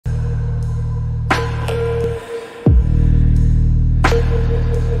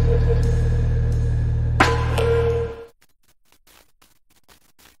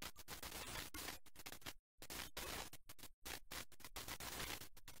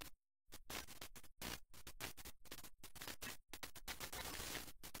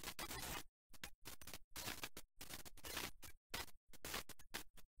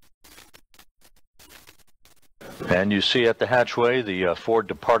And you see at the hatchway the 4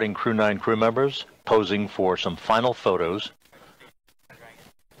 departing Crew 9 crew members posing for some final photos.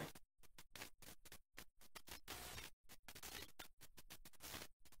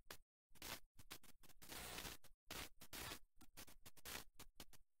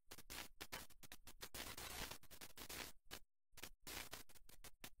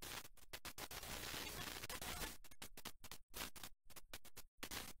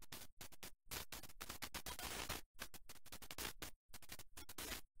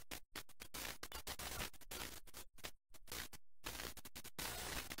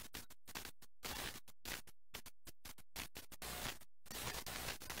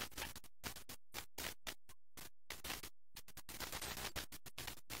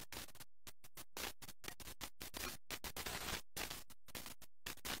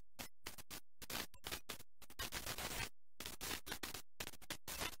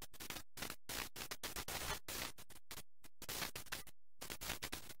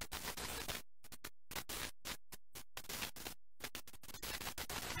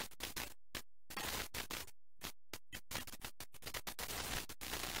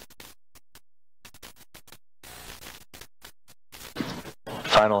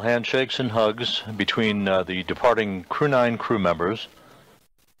 Final handshakes and hugs between the departing Crew 9 crew members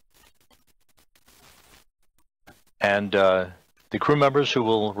and the crew members who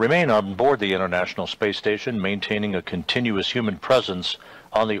will remain on board the International Space Station, maintaining a continuous human presence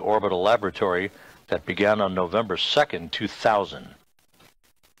on the orbital laboratory that began on November 2nd, 2000.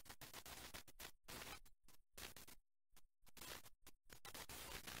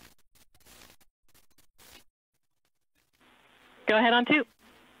 Go ahead on 2.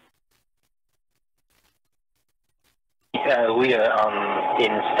 We are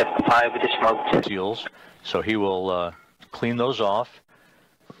in step 5 with the smoke Seals, so he will clean those off.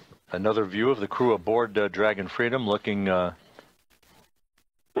 Another view of the crew aboard Dragon Freedom looking... There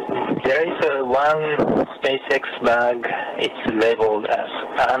is one SpaceX bag. It's labeled as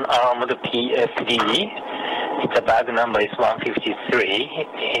unarmed PFD. Its bag number is 153,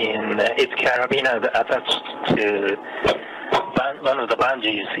 and its carabiner is attached to one of the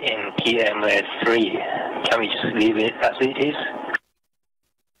bungees in PMS3. Can we just leave it as it is?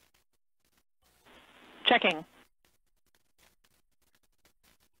 Checking.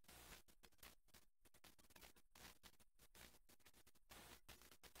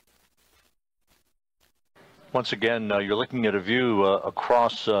 Once again, you're looking at a view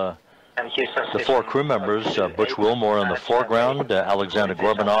across the 4 crew members, Butch Wilmore in the foreground, Alexander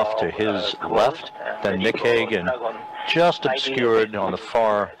Gorbanov to his left, then Nick Hague, just obscured on the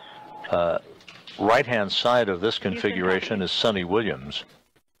far right-hand side of this configuration is Sonny Williams.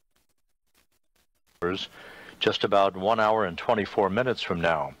 Just about 1 hour and 24 minutes from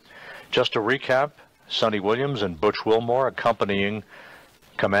now. Just to recap, Sonny Williams and Butch Wilmore accompanying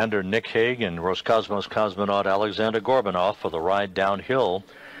Commander Nick Hague and Roscosmos cosmonaut Alexander Gorbanov for the ride downhill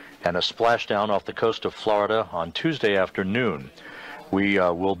and a splashdown off the coast of Florida on Tuesday afternoon. We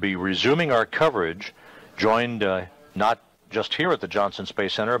will be resuming our coverage, joined not just here at the Johnson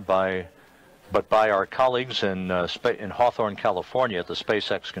Space Center, but by our colleagues in Hawthorne, California at the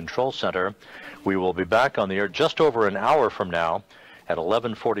SpaceX Control Center. We will be back on the air just over an hour from now at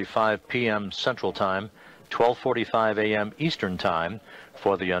 11:45 p.m. Central Time, 12:45 a.m. Eastern Time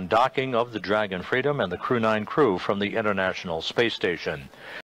for the undocking of the Dragon Freedom and the Crew 9 crew from the International Space Station.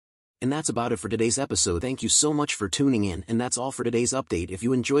 And that's about it for today's episode. Thank you so much for tuning in, and that's all for today's update. If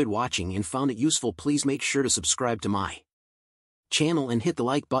you enjoyed watching and found it useful, please make sure to subscribe to my channel and hit the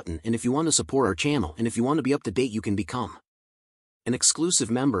like button. And if you want to support our channel and if you want to be up to date, you can become an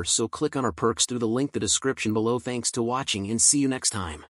exclusive member, so click on our perks through the link in the description below. Thanks to watching and see you next time.